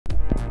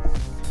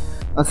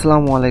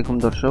আসসালামু আলাইকুম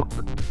দর্শক,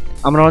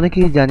 আমরা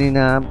অনেকেই জানি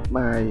না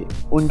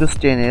উইন্ডোজ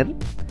 10 এর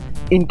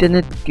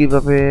ইন্টারনেট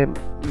কিভাবে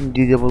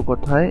ডিসেবল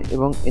করতে হয়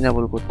এবং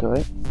এনেবল করতে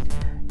হয়।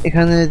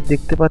 এখানে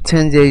দেখতে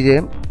পাচ্ছেন যে এই যে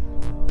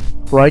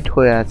হোয়াইট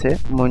হয়ে আছে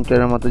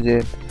মনিটরের মতো যে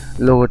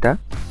লোগোটা,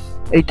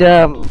 এইটা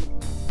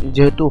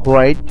যেহেতু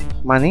হোয়াইট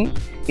মানে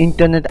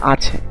ইন্টারনেট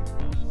আছে।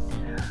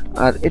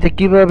 আর এটা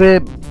কিভাবে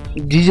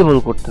ডিসেবল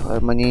করতে হয়,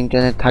 মানে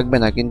ইন্টারনেট থাকবে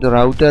না কিন্তু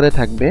রাউটারে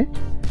থাকবে,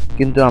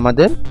 কিন্তু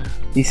আমাদের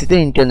পিসিতে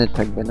ইন্টারনেট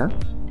থাকবে না,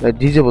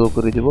 ডিসেবল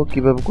করে দিব।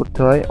 কিভাবে করতে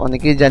হয়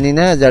অনেকেই জানি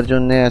না, যার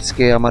জন্য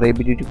আজকে আমার এই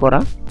ভিডিওটি করা।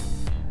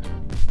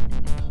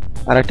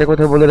 আর একটা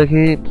কথা বলে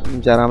রাখি,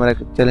 যারা আমার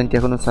চ্যানেলটি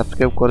এখনো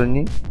সাবস্ক্রাইব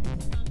করেননি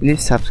প্লিজ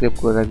সাবস্ক্রাইব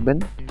করে রাখবেন,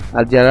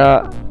 আর যারা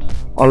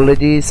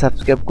অলরেডি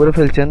সাবস্ক্রাইব করে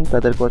ফেলছেন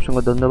তাদেরকে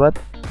অসংখ্য ধন্যবাদ।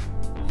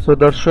 সো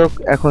দর্শক,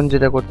 এখন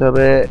যেটা করতে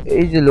হবে,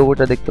 এই যে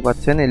লোগোটা দেখতে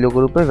পাচ্ছেন এই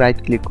লোগোর উপরে রাইট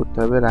ক্লিক করতে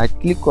হবে। রাইট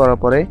ক্লিক করার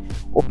পরে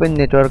open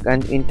network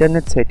and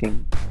internet setting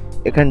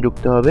এখানে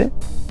ঢুকতে হবে।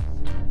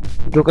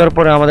 ঢোকার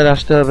পরে আমাদের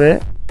আসতে হবে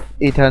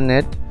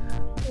ইথারনেট,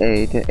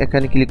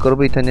 এখানে ক্লিক করব,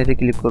 ইথারনেটে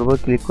ক্লিক করব।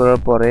 ক্লিক করার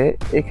পরে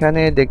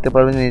এখানে দেখতে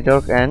পারবেন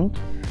network and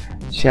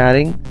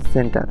sharing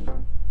centre,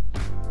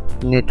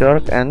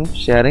 network and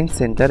sharing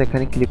centre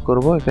এখানে ক্লিক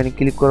করব। এখানে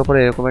ক্লিক করার পরে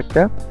এরকম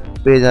একটা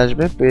পেজ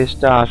আসবে।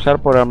 পেজটা আসার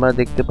পর আমরা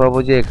দেখতে পাবো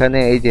যে এখানে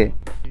এই যে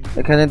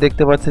এখানে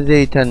দেখতে পাচ্ছেন যে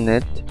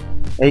ইথারনেট,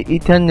 এই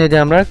ইথারনেটে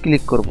আমরা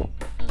ক্লিক করব।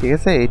 ঠিক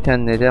আছে,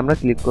 ইথারনেটে আমরা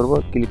ক্লিক করব।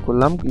 ক্লিক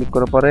করলাম। ক্লিক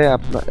করার পরে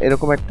আপনার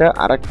এরকম একটা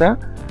আরেকটা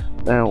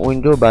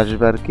উইন্ডো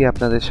আসবে আর কি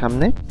আপনাদের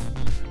সামনে।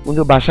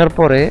 উইন্ডো আসার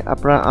পরে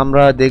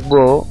আমরা দেখব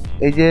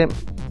এই যে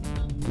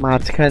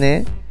মাঝখানে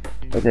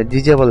এটা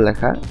ডিজেবল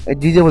লেখা, এই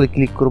ডিজেবলে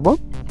ক্লিক করব।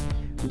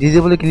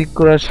 ডিজেবলে ক্লিক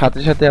করার সাথে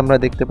সাথে আমরা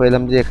দেখতে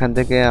পেলাম যে এখান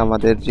থেকে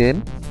আমাদের যে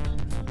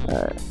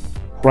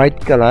হোয়াইট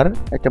কালার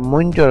একটা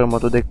মনিটরের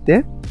মতো দেখতে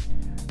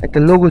একটা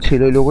লোগো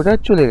ছিল, ওই লোগোটা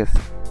চলে গেছে।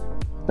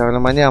 তাহলে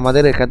মানে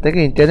আমাদের এখান থেকে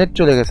ইন্টারনেট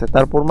চলে গেছে।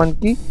 তার প্রমাণ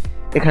কি,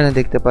 এখানে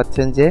দেখতে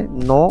পাচ্ছেন যে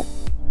নো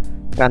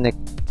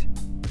কানেক্ট,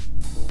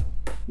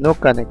 নো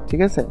কানেক্ট।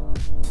 ঠিক আছে,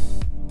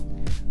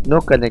 নো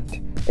কানেক্ট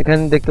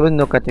এখানে দেখতে পাচ্ছেন,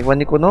 নো কানেক্ট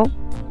মানে কোনো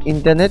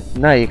ইন্টারনেট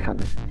নাই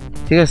এখানে।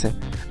 ঠিক আছে,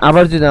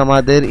 আবার যদি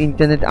আমাদের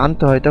ইন্টারনেট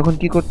আনতে হয় তখন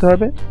কি করতে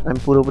হবে, আমি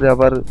পুরোপুরি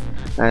আবার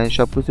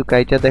সব কিছু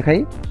কাইটা দেখাই।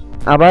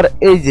 আবার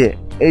এই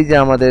যে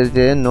আমাদের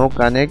যে নো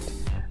কানেক্ট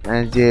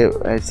যে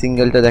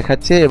সিঙ্গেলটা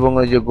দেখাচ্ছে এবং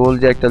ওই যে গোল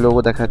যে একটা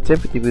লোগো দেখাচ্ছে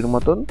পৃথিবীর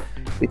মতন,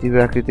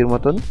 পৃথিবীর আকৃতির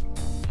মতন,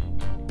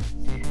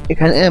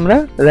 এখানে আমরা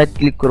রাইট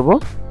ক্লিক করব।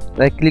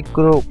 রাইট ক্লিক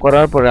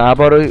করার পরে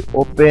আবার ওই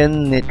ওপেন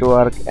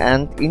নেটওয়ার্ক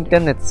অ্যান্ড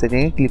ইন্টারনেট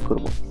সেটিংয়ে ক্লিক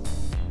করব।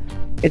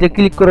 এটা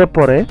ক্লিক করার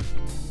পরে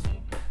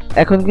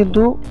এখন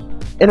কিন্তু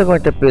এরকম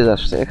একটা পেজ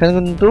আসছে, এখানে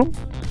কিন্তু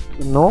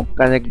নো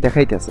কানেক্ট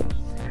দেখাইতেছে।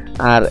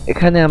 আর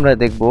এখানে আমরা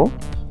দেখব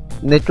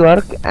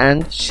নেটওয়ার্ক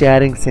অ্যান্ড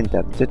শেয়ারিং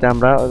সেন্টার, যেটা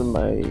আমরা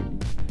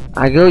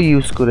আগেও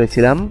ইউজ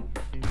করেছিলাম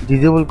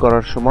ডিসেবল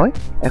করার সময়।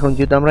 এখন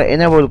যেহেতু আমরা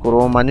এনেবল করব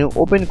মানে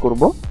ওপেন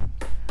করব,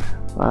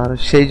 আর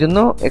সেই জন্য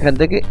এখান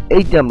থেকে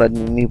এইটা আমরা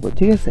নিব।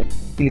 ঠিক আছে,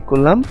 ক্লিক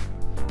করলাম।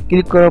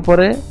 ক্লিক করার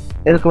পরে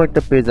এরকম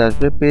একটা পেজ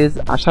আসবে। পেজ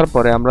আসার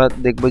পরে আমরা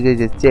দেখব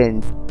যে চেঞ্জ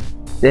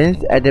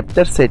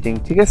অ্যাডাপ্টার সেটিং।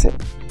 ঠিক আছে,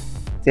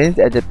 চেঞ্জ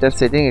অ্যাডাপ্টার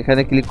সেটিং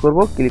এখানে ক্লিক করব।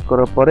 ক্লিক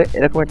করার পরে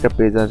এরকম একটা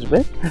পেজ আসবে।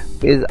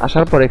 পেজ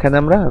আসার পরে এখানে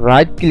আমরা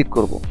রাইট ক্লিক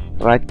করব।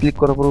 রাইট ক্লিক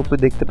করার পর উপরে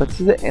দেখতে পাচ্ছি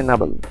যে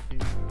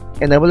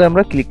এনেবলে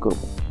আমরা ক্লিক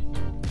করব।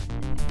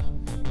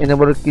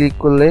 এনেবলে ক্লিক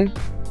করলে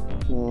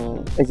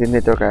এই যে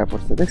নেটওয়ার্ক আয়া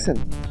পড়ছে, দেখছেন।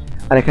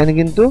 আর এখানে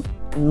কিন্তু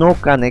নো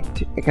কানেক্ট,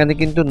 এখানে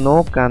কিন্তু নো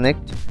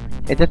কানেক্ট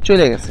এটা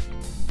চলে গেছে।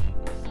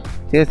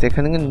 ঠিক আছে,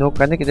 এখানে কিন্তু নো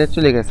কানেক্ট এটা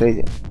চলে গেছে। এই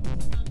যে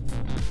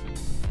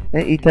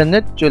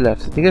ইথারনেট চলে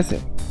আসছে। ঠিক আছে,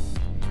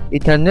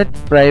 ইথারনেট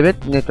প্রাইভেট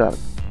নেটওয়ার্ক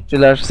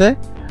চলে আসছে।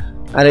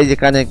 আর এই যে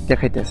কানেক্ট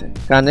দেখাইতেছে,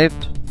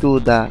 কানেক্ট টু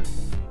দা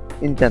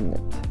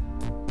ইন্টারনেট।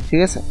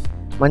 ঠিক আছে,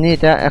 মানে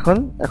এটা এখন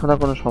আর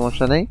কোনো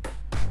সমস্যা নেই,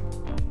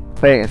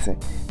 হয়ে গেছে।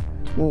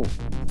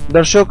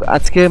 দর্শক,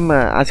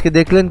 আজকে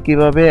দেখলেন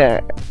কিভাবে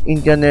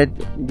ইন্টারনেট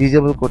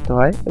ডিসেবল করতে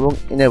হয় এবং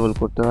এনেবল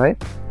করতে হয়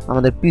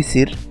আমাদের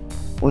পিসির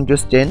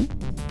উইন্ডোজ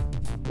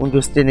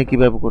 10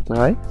 কীভাবে করতে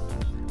হয়।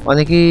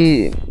 অনেকেই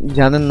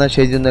জানেন না,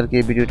 সেই জন্য আর কি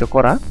ভিডিওটা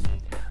করা।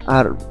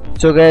 আর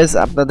সো গাইস,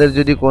 আপনাদের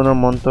যদি কোনো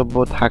মন্তব্য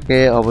থাকে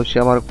অবশ্যই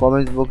আমার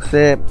কমেন্টস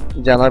বক্সে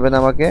জানাবেন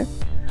আমাকে।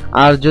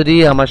 আর যদি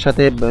আমার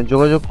সাথে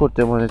যোগাযোগ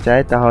করতে মনে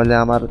চায় তাহলে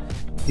আমার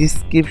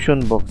ডিসক্রিপশন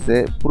বক্সে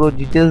পুরো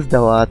ডিটেলস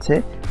দেওয়া আছে,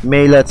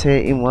 মেইল আছে,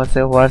 ইমো আছে,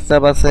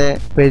 হোয়াটসঅ্যাপ আছে,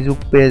 ফেসবুক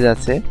পেজ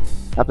আছে,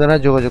 আপনারা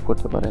যোগাযোগ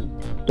করতে পারেন।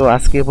 তো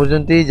আজকে এ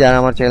পর্যন্তই। যারা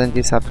আমার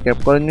চ্যানেলটি সাবস্ক্রাইব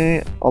করেননি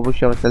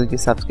অবশ্যই আমার চ্যানেলটি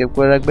সাবস্ক্রাইব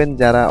করে রাখবেন।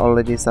 যারা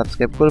অলরেডি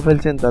সাবস্ক্রাইব করে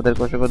ফেলছেন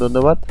তাদেরকে অসংখ্য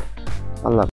ধন্যবাদ। আল্লাহ।